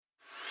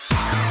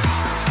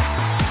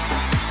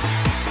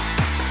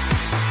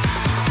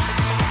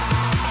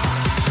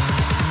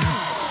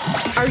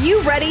you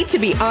ready to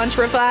be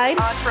entrefied?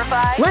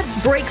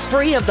 Let's break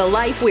free of the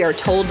life we are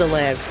told to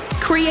live.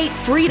 Create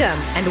freedom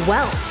and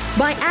wealth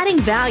by adding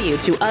value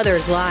to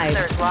others'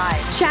 lives.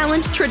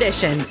 Challenge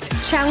traditions,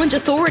 challenge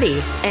authority,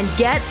 and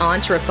get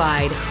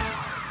entrefied.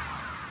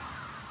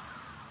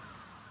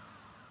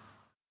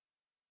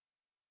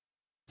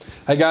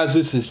 Hey guys,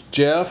 this is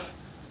Jeff,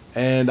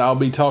 and I'll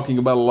be talking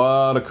about a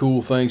lot of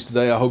cool things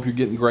today. I hope you're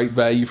getting great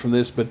value from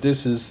this, but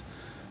this is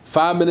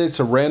 5 minutes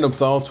of random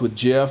thoughts with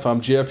Jeff.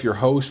 I'm Jeff, your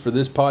host for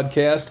this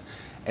podcast,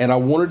 and I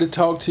wanted to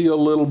talk to you a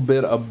little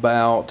bit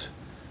about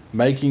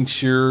making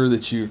sure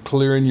that you're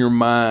clearing your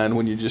mind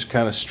when you're just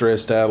kind of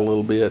stressed out a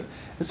little bit.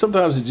 And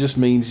sometimes it just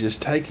means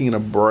just taking a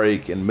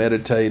break and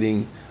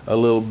meditating a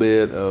little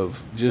bit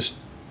of just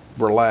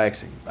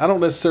relaxing. I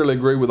don't necessarily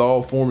agree with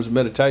all forms of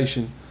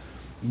meditation,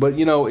 but,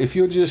 if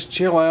you'll just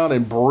chill out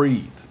and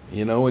breathe,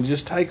 and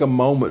just take a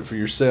moment for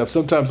yourself.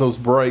 Sometimes those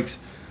breaks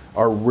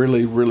are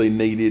really, really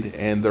needed,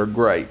 and they're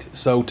great.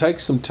 So take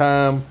some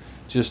time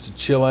just to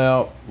chill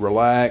out,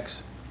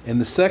 relax.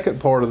 And the second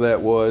part of that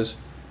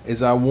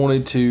is I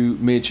wanted to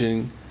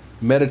mention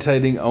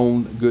meditating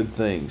on good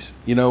things.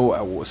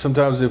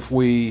 Sometimes if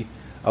we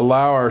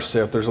allow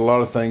ourselves, there's a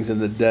lot of things in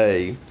the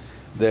day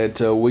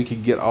that we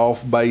could get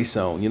off base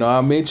on.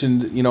 I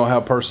mentioned, how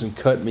a person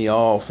cut me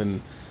off,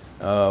 and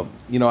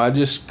I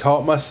just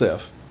caught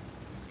myself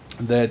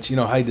that,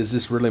 hey, does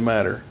this really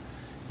matter?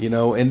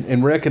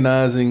 And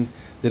recognizing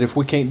that if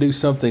we can't do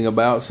something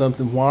about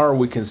something, why are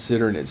we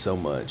considering it so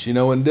much?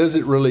 And does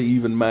it really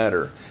even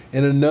matter?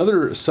 And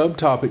another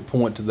subtopic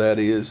point to that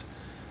is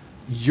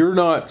you're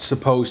not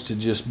supposed to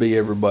just be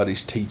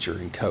everybody's teacher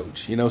and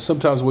coach.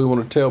 Sometimes we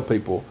want to tell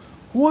people,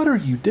 what are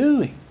you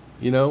doing?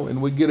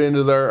 And we get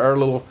into our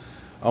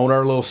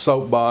little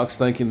soapbox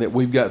thinking that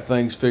we've got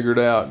things figured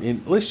out.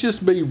 And let's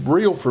just be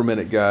real for a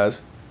minute,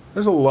 guys.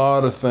 There's a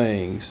lot of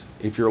things,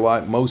 if you're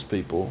like most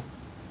people,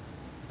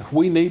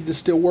 we need to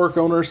still work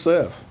on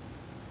ourselves.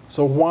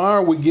 So why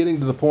are we getting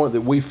to the point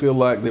that we feel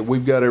like that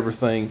we've got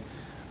everything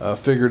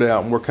figured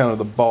out and we're kind of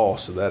the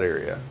boss of that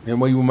area?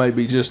 And we may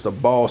be just the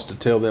boss to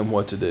tell them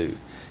what to do.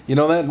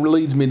 That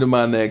leads me to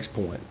my next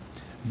point.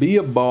 Be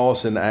a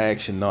boss in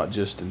action, not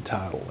just in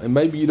title. And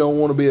maybe you don't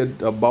want to be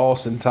a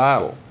boss in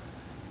title.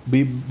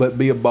 But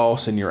be a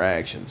boss in your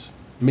actions,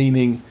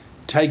 meaning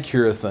take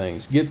care of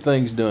things, get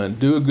things done,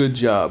 do a good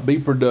job, be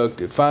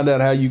productive, find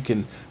out how you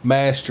can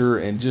master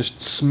and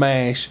just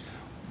smash,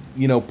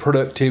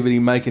 productivity,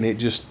 making it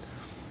just,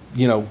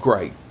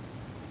 great.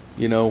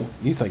 You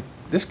think,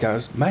 this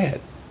guy's mad.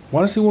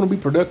 Why does he want to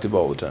be productive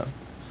all the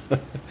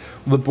time?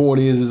 The point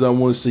is I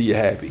want to see you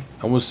happy.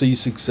 I want to see you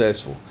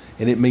successful.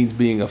 And it means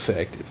being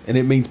effective. And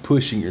it means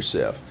pushing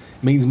yourself.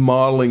 It means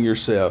modeling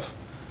yourself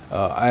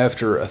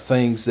after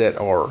things that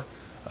are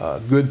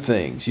good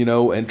things,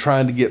 and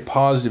trying to get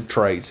positive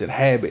traits and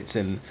habits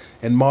and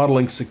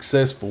modeling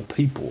successful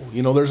people.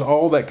 There's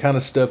all that kind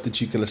of stuff that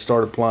you can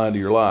start applying to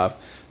your life.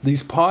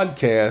 These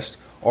podcasts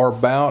are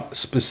about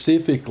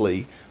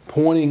specifically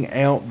pointing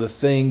out the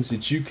things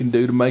that you can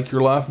do to make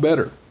your life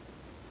better.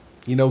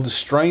 The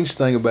strange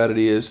thing about it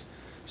is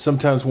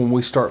sometimes when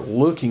we start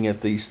looking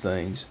at these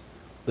things,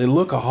 they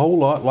look a whole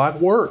lot like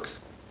work.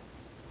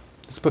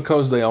 It's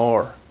because they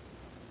are.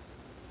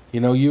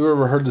 You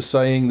ever heard the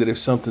saying that if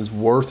something's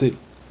worth it,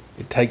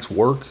 it takes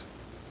work?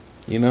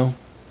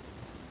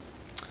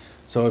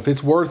 So if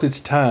it's worth its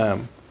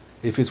time,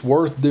 if it's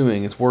worth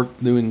doing, it's worth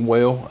doing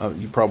well.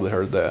 You probably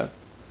heard that.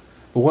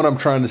 But what I'm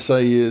trying to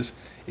say is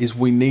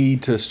we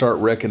need to start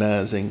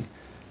recognizing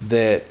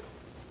that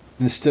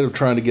instead of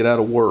trying to get out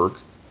of work,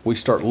 we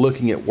start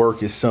looking at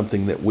work as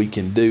something that we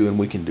can do and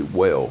we can do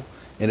well.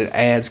 And it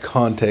adds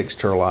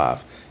context to our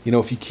life.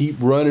 If you keep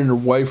running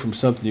away from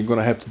something you're going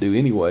to have to do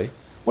anyway,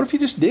 what if you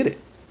just did it?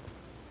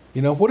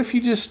 What if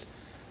you just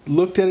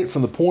looked at it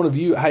from the point of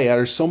view, hey,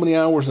 there's so many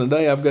hours in a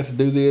day, I've got to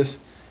do this.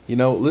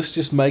 Let's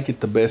just make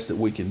it the best that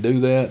we can do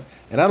that.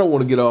 And I don't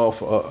want to get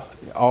off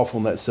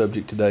on that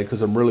subject today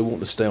because I'm really wanting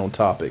to stay on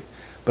topic.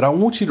 But I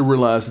want you to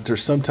realize that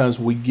there's sometimes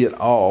we get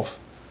off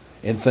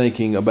in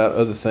thinking about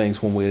other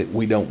things when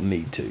we don't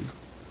need to.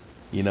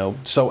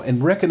 So,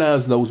 and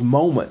recognize those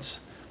moments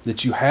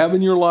that you have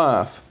in your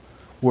life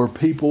where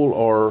people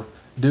are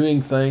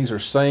doing things or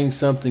saying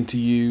something to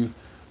you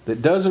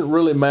that doesn't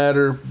really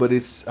matter, but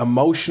it's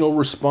emotional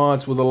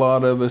response with a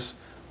lot of us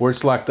where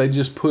it's like they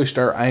just pushed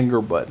our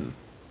anger button.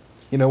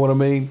 You know what I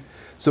mean?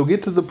 So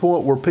get to the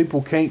point where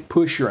people can't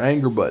push your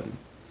anger button.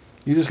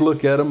 You just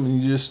look at them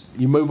and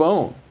you move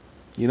on.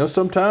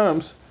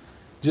 Sometimes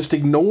just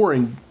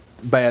ignoring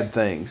bad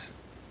things,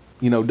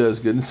 does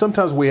good. And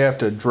sometimes we have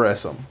to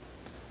address them.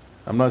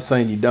 I'm not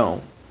saying you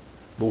don't.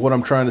 But what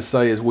I'm trying to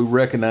say is we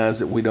recognize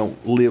that we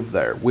don't live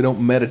there. We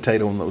don't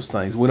meditate on those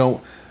things. We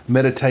don't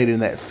meditate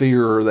in that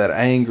fear or that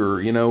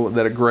anger,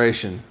 that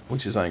aggression,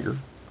 which is anger.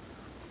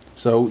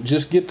 So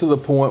just get to the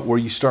point where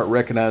you start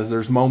recognizing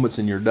there's moments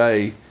in your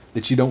day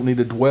that you don't need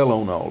to dwell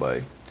on all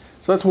day.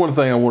 So that's one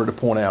thing I wanted to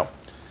point out,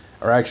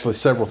 or actually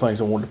several things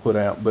I wanted to point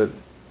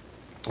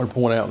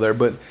out there.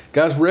 But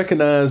guys,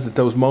 recognize that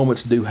those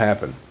moments do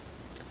happen,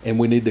 and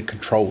we need to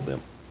control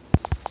them.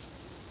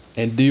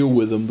 and deal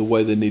with them the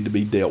way they need to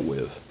be dealt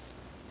with.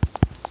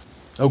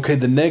 Okay,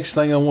 the next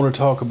thing I want to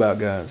talk about,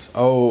 guys.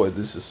 Oh,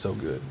 this is so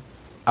good.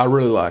 I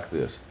really like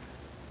this.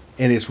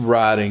 And it's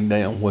writing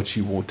down what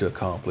you want to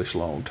accomplish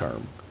long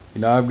term.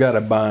 You know, I've got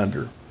a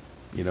binder.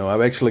 You know,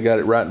 I've actually got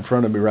it right in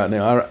front of me right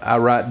now. I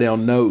write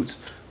down notes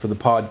for the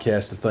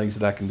podcast of things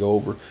that I can go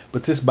over.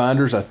 But this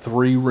binder is a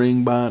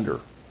 3-ring binder.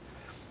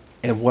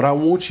 And what I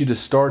want you to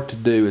start to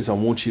do is I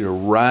want you to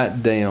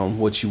write down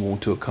what you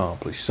want to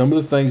accomplish. Some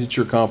of the things that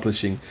you're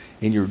accomplishing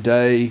in your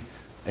day,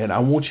 and I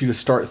want you to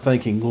start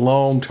thinking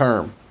long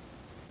term.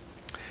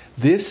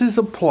 This is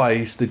a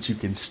place that you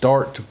can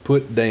start to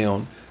put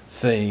down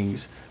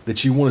things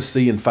that you want to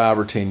see in 5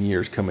 or 10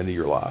 years come into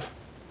your life.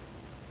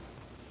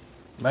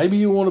 Maybe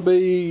you want to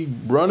be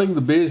running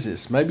the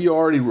business. Maybe you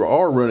already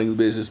are running the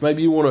business.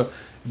 Maybe you want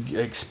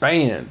to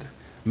expand.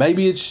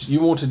 Maybe it's you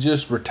want to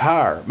just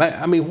retire.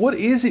 I mean, what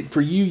is it for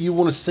you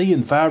want to see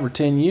in 5 or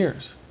 10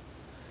 years?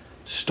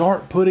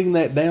 Start putting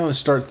that down and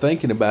start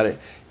thinking about it.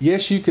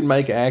 Yes, you can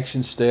make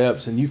action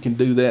steps and you can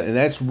do that, and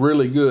that's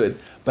really good.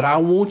 But I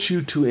want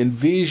you to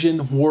envision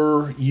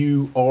where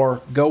you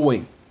are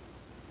going.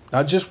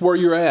 Not just where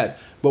you're at,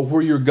 but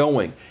where you're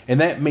going.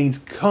 And that means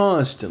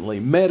constantly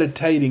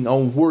meditating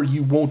on where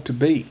you want to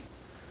be.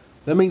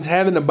 That means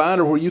having a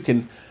binder where you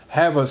can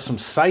have some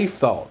safe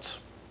thoughts,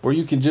 where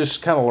you can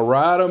just kind of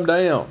write them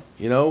down.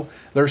 You know,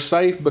 they're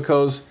safe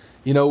because,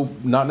 you know,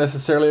 not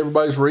necessarily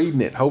everybody's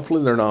reading it.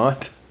 Hopefully they're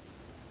not.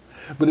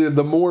 But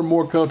the more and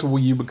more comfortable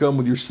you become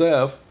with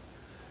yourself,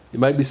 it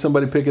may be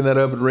somebody picking that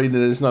up and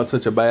reading it. It's not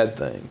such a bad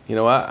thing. You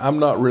know, I'm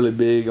not really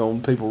big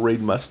on people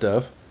reading my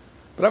stuff,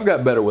 but I've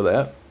got better with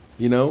that.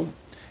 You know,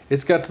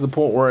 it's got to the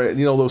point where,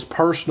 you know, those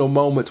personal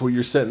moments where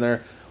you're sitting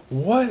there,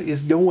 what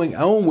is going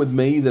on with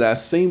me that I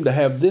seem to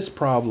have this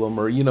problem?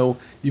 Or, you know,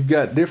 you've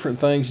got different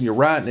things and you're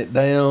writing it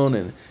down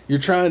and you're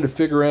trying to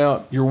figure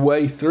out your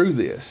way through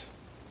this.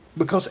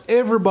 Because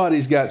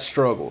everybody's got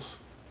struggles.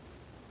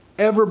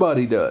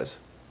 Everybody does.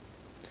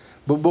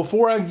 But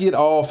before I get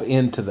off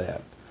into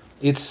that,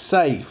 it's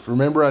safe.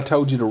 Remember, I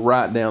told you to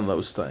write down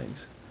those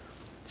things.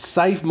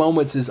 Safe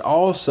moments is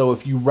also,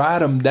 if you write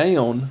them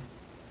down,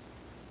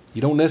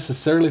 you don't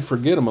necessarily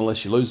forget them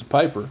unless you lose the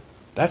paper.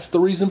 That's the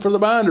reason for the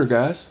binder,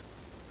 guys.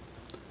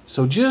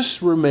 So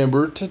just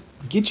remember to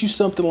get you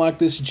something like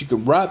this that you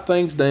can write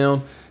things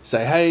down,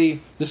 say, hey,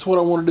 this is what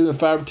I want to do in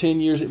 5 or 10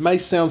 years. It may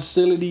sound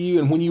silly to you,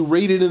 and when you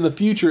read it in the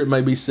future, it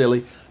may be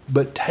silly,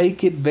 but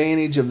take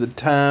advantage of the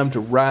time to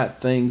write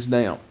things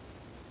down.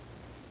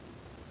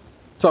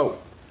 So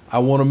I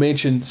want to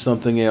mention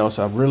something else.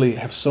 I really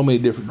have so many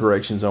different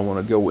directions I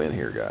want to go in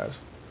here, guys.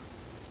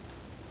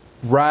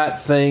 Write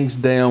things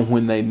down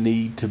when they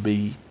need to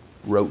be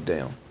wrote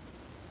down.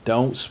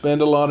 Don't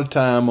spend a lot of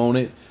time on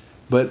it,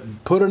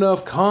 but put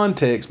enough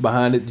context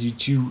behind it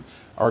that you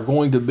are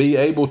going to be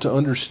able to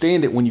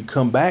understand it when you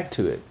come back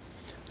to it.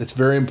 That's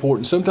very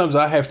important. Sometimes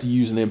I have to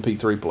use an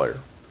MP3 player.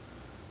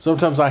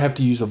 Sometimes I have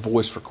to use a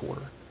voice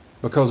recorder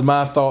because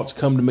my thoughts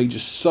come to me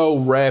just so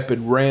rapid,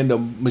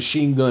 random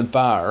machine gun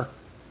fire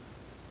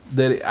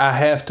that I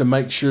have to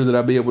make sure that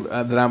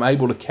I'm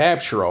able to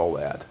capture all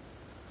that.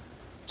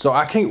 So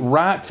I can't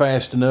write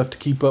fast enough to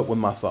keep up with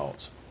my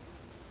thoughts.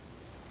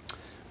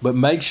 But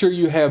make sure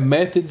you have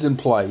methods in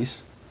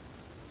place,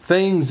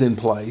 things in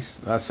place.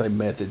 I say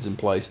methods in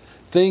place,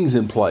 things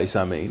in place,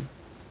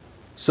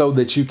 so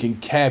that you can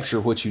capture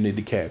what you need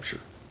to capture.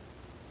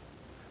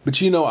 But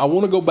you know, I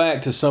want to go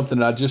back to something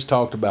that I just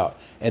talked about,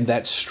 and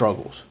that's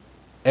struggles.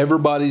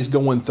 Everybody's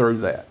going through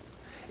that.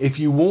 If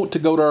you want to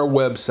go to our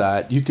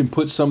website, you can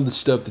put some of the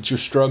stuff that you're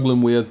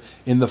struggling with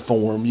in the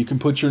form. You can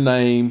put your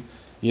name.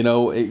 You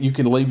know, you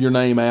can leave your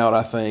name out,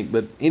 I think.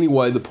 But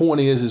anyway, the point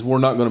is we're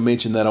not going to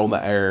mention that on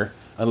the air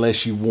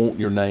unless you want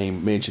your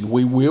name mentioned.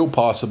 We will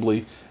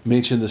possibly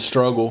mention the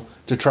struggle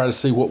to try to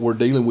see what we're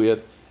dealing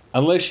with,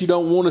 unless you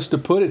don't want us to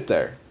put it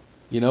there.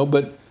 You know,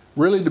 but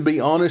really, to be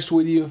honest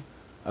with you,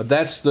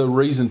 that's the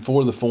reason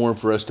for the form,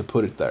 for us to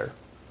put it there.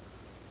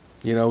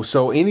 You know,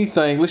 so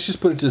anything, let's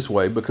just put it this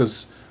way,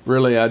 because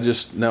really I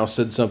just now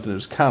said something that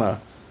was kind of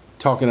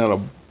talking out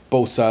of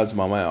both sides of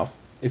my mouth.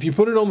 If you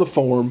put it on the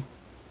form,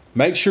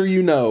 make sure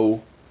you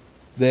know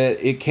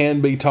that it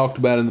can be talked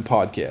about in the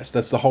podcast.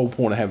 That's the whole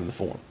point of having the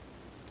form.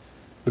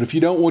 But if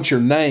you don't want your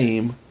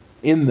name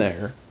in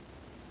there,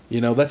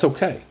 you know, that's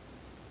okay.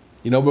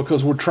 You know,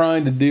 because we're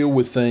trying to deal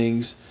with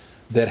things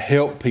that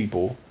help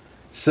people,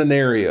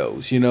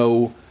 scenarios, you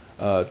know,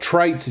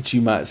 traits that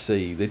you might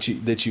see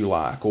that you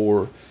like,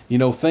 or, you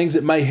know, things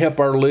that may help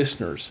our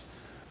listeners,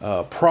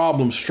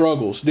 problems,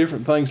 struggles,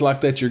 different things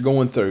like that you're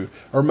going through.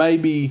 Or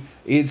maybe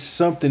it's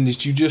something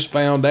that you just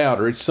found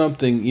out, or it's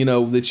something, you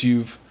know, that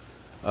you've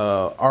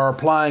are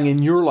applying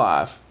in your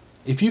life.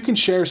 If you can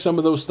share some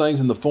of those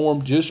things in the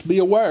form, just be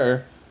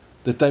aware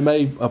that they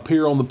may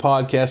appear on the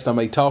podcast. I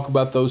may talk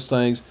about those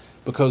things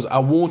because I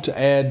want to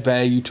add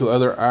value to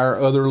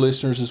our other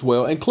listeners as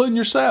well, including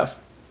yourself.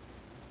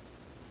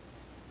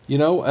 You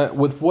know,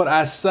 with what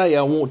I say,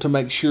 I want to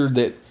make sure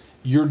that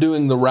you're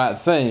doing the right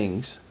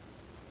things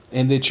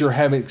and that you're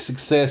having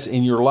success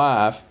in your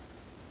life.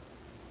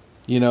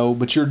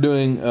 but you're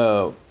doing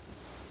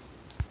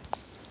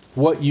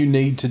what you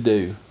need to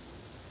do,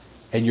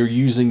 and you're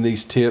using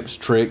these tips,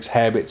 tricks,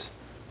 habits,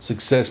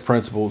 success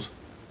principles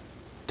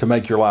to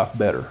make your life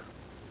better,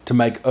 to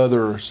make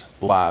others'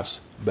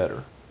 lives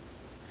better.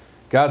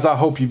 Guys, I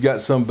hope you've got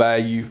some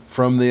value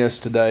from this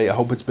today. I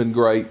hope it's been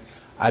great.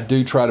 I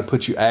do try to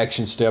put you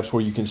action steps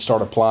where you can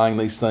start applying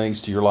these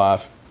things to your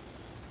life.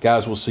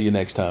 Guys, we'll see you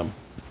next time.